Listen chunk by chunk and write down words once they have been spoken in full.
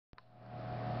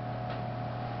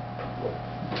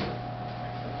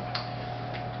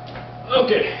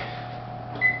Okay,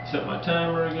 set my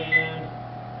timer again.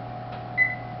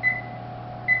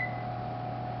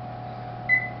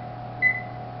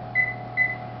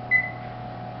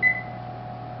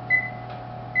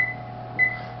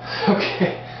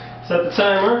 Okay, set the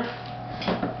timer,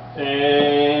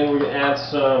 and we're going to add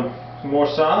some more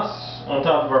sauce on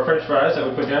top of our french fries that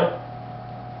we put down.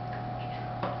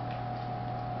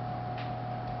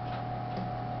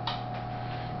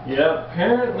 Yeah,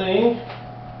 apparently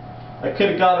I could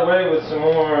have got away with some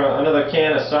more, another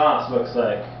can of sauce, looks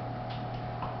like.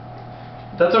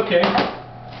 But that's okay.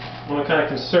 I want to kind of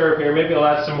conserve here. Maybe I'll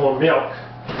add some more milk.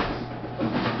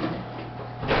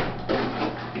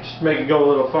 Just make it go a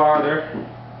little farther.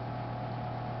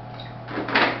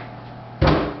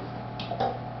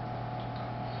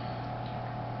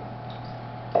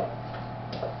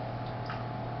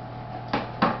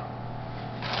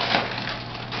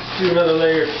 Let's do another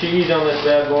layer of cheese on this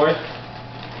bad boy.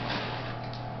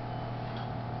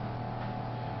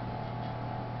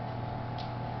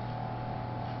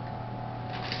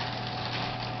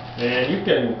 And you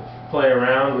can play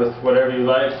around with whatever you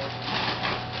like.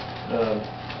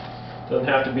 Doesn't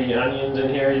have to be onions in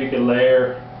here. You can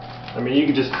layer, you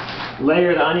could just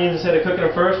layer the onions instead of cooking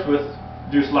them first with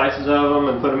do slices of them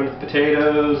and put them in the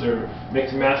potatoes or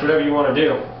mix and match, whatever you want to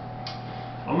do.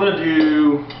 I'm going to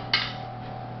do,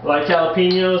 I like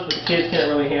jalapenos, but the kids can't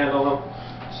really handle them.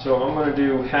 So I'm going to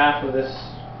do half of this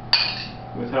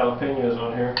with jalapenos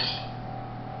on here.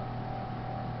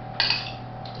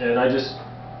 And I just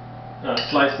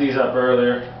sliced these up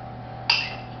earlier.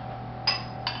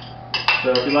 So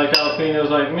if you like jalapenos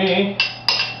like me,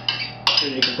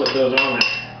 then you can put those on there.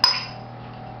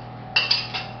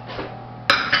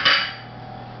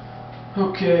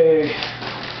 Okay,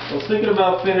 I was thinking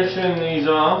about finishing these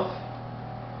off,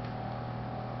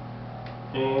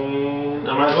 and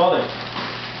I might as well then.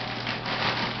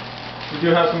 We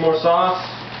do have some more sauce,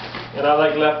 and I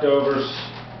like leftovers,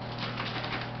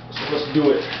 so let's do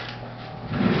it.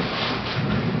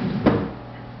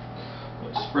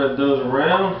 Let's spread those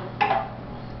around.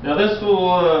 Now this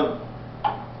will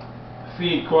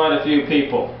feed quite a few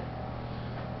people.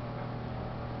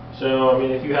 So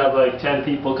if you have like 10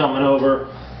 people coming over,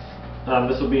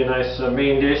 this will be a nice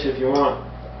main dish if you want.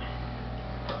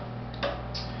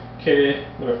 Okay,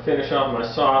 I'm going to finish off my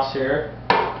sauce here.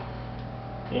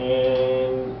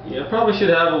 And I probably should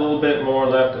have a little bit more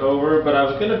left over, but I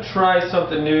was going to try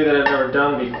something new that I've never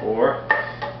done before.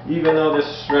 Even though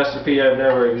this recipe I've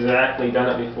never exactly done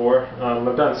it before,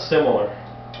 I've done similar.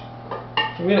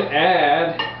 I'm going to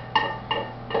add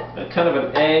a kind of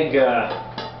an egg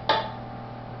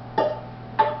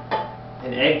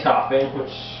topping,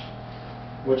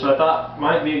 which I thought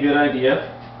might be a good idea,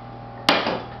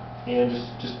 and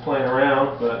just playing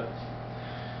around, but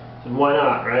why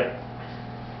not, right?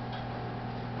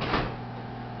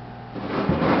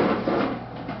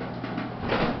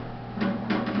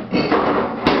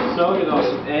 So get all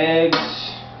some eggs,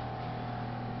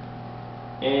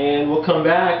 and we'll come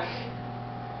back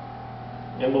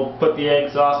and we'll put the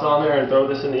egg sauce on there and throw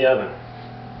this in the oven.